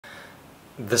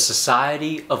The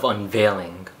Society of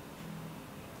Unveiling.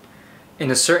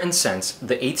 In a certain sense,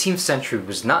 the 18th century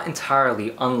was not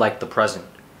entirely unlike the present.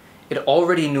 It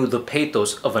already knew the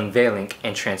pathos of unveiling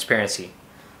and transparency.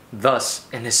 Thus,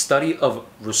 in his study of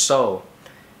Rousseau,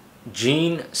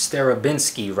 Jean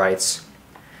Starabinsky writes,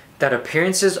 "That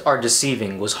appearances are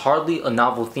deceiving was hardly a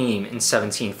novel theme in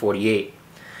 1748.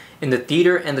 In the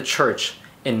theater and the church,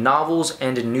 in novels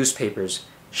and in newspapers,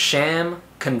 sham,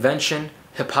 convention,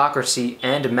 hypocrisy,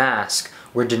 and mask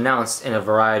were denounced in a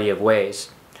variety of ways.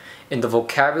 In the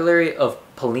vocabulary of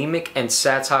polemic and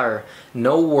satire,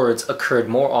 no words occurred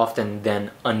more often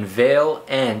than unveil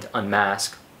and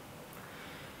unmask."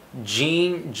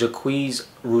 Jean-Jacques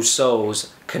Rousseau's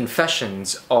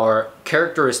Confessions are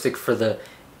characteristic for the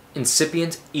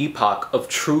incipient epoch of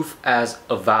truth as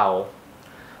avowal.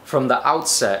 From the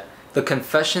outset, the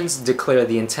Confessions declare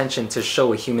the intention to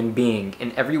show a human being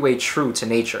in every way true to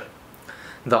nature.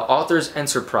 The author's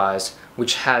enterprise,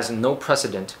 which has no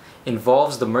precedent,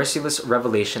 involves the merciless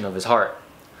revelation of his heart.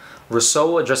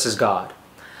 Rousseau addresses God.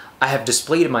 "I have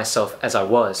displayed myself as I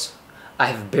was. I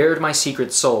have bared my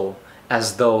secret soul,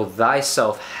 as though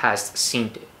thyself hast seen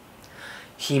it."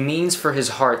 He means for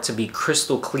his heart to be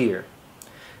crystal clear.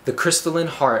 The crystalline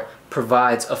heart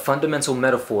provides a fundamental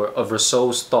metaphor of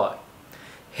Rousseau's thought.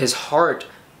 His heart,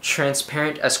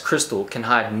 transparent as crystal, can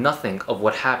hide nothing of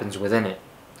what happens within it.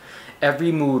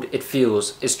 Every mood it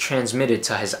feels is transmitted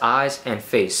to his eyes and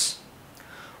face.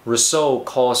 Rousseau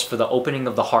calls for the opening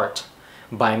of the heart,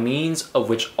 by means of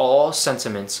which all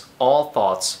sentiments, all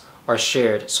thoughts, are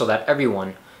shared so that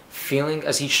everyone, feeling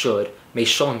as he should, may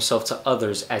show himself to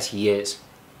others as he is.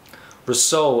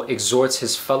 Rousseau exhorts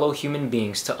his fellow human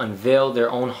beings to unveil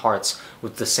their own hearts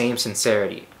with the same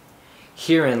sincerity.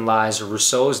 Herein lies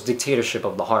Rousseau's dictatorship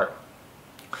of the heart.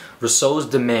 Rousseau's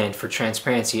demand for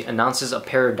transparency announces a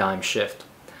paradigm shift.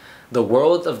 The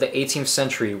world of the 18th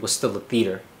century was still a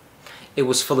theater. It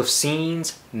was full of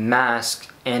scenes, masks,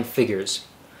 and figures.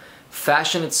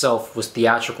 Fashion itself was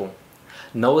theatrical.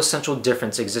 No essential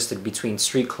difference existed between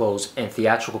street clothes and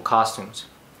theatrical costumes.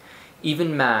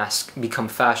 Even masks become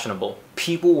fashionable.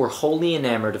 People were wholly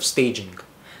enamored of staging.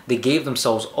 They gave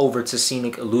themselves over to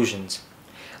scenic illusions.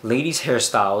 Ladies'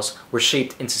 hairstyles were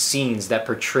shaped into scenes that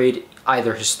portrayed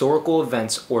either historical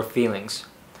events or feelings.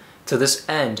 To this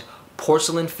end,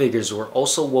 porcelain figures were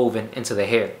also woven into the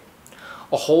hair.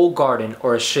 A whole garden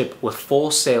or a ship with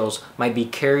full sails might be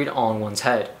carried on one's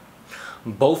head.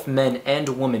 Both men and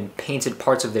women painted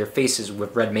parts of their faces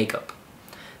with red makeup.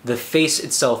 The face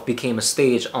itself became a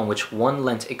stage on which one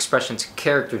lent expression to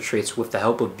character traits with the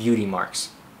help of beauty marks.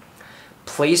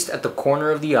 Placed at the corner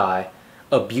of the eye,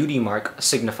 a beauty mark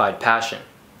signified passion.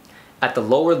 At the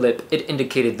lower lip, it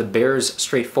indicated the bearer's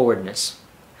straightforwardness.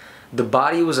 The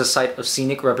body was a site of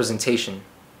scenic representation.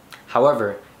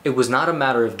 However, it was not a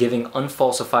matter of giving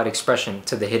unfalsified expression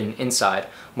to the hidden inside,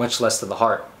 much less to the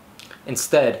heart.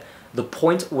 Instead, the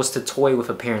point was to toy with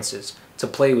appearances, to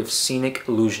play with scenic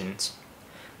illusions.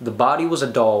 The body was a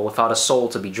doll without a soul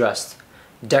to be dressed,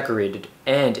 decorated,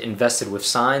 and invested with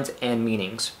signs and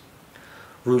meanings.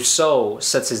 Rousseau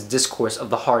sets his discourse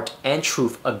of the heart and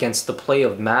truth against the play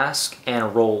of mask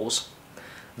and roles.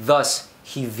 Thus,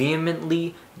 he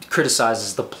vehemently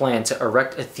criticizes the plan to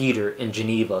erect a theater in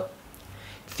Geneva.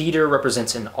 Theater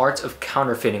represents an art of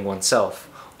counterfeiting oneself,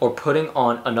 or putting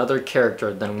on another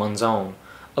character than one's own,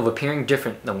 of appearing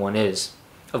different than one is,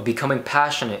 of becoming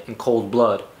passionate in cold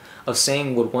blood, of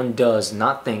saying what one does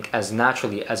not think as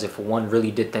naturally as if one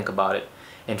really did think about it,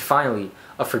 and finally,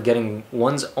 of forgetting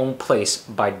one's own place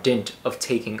by dint of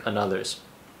taking another's.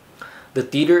 The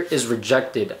theater is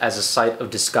rejected as a site of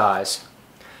disguise,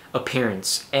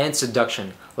 appearance, and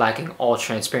seduction, lacking all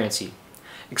transparency.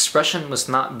 Expression must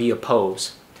not be a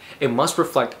pose. It must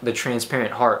reflect the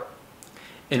transparent heart.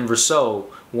 In Rousseau,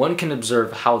 one can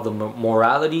observe how the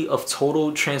morality of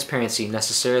total transparency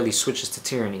necessarily switches to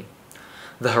tyranny.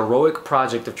 The heroic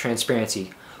project of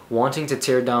transparency, wanting to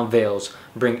tear down veils,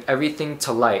 bring everything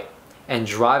to light, and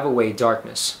drive away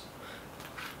darkness.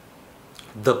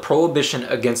 The prohibition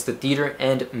against the theater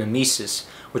and mimesis,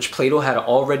 which Plato had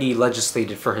already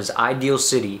legislated for his ideal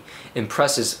city,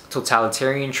 impresses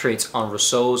totalitarian traits on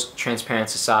Rousseau's transparent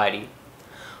society.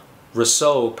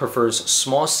 Rousseau prefers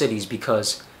small cities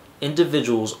because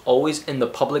individuals always in the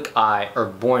public eye are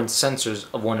born censors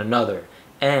of one another,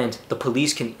 and the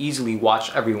police can easily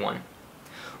watch everyone.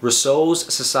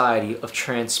 Rousseau's society of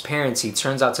transparency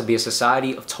turns out to be a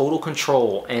society of total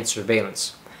control and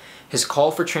surveillance. His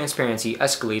call for transparency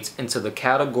escalates into the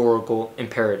categorical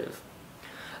imperative.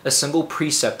 A single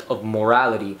precept of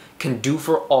morality can do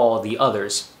for all the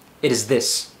others. It is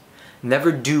this: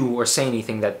 Never do or say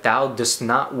anything that thou dost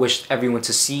not wish everyone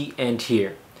to see and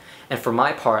hear. And for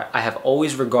my part, I have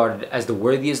always regarded as the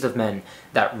worthiest of men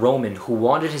that Roman who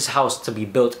wanted his house to be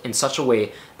built in such a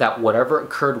way that whatever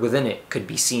occurred within it could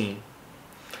be seen.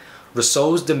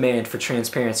 Rousseau's demand for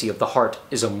transparency of the heart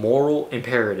is a moral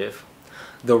imperative.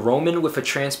 The Roman with a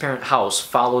transparent house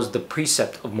follows the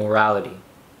precept of morality.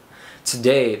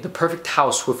 Today, the perfect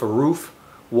house with a roof,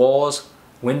 walls,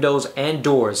 windows, and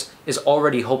doors is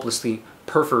already hopelessly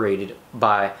perforated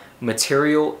by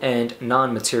material and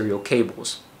non-material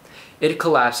cables. It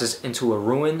collapses into a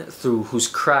ruin through whose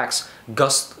cracks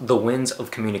gust the winds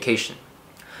of communication.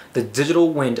 The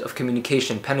digital wind of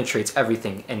communication penetrates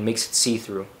everything and makes it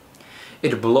see-through.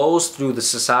 It blows through the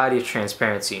society of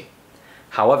transparency.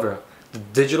 However, the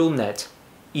digital net,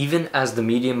 even as the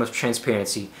medium of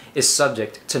transparency, is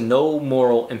subject to no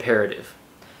moral imperative.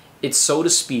 It, so to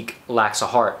speak, lacks a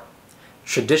heart.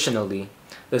 Traditionally,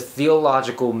 the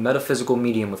theological metaphysical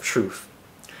medium of truth.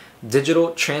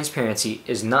 Digital transparency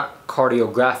is not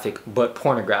cartographic but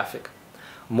pornographic.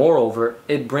 Moreover,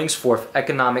 it brings forth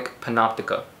economic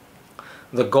panoptica.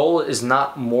 The goal is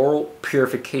not moral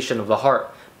purification of the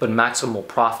heart, but maximal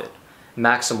profit,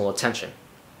 maximal attention.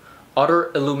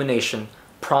 Utter illumination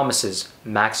promises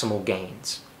maximal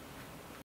gains.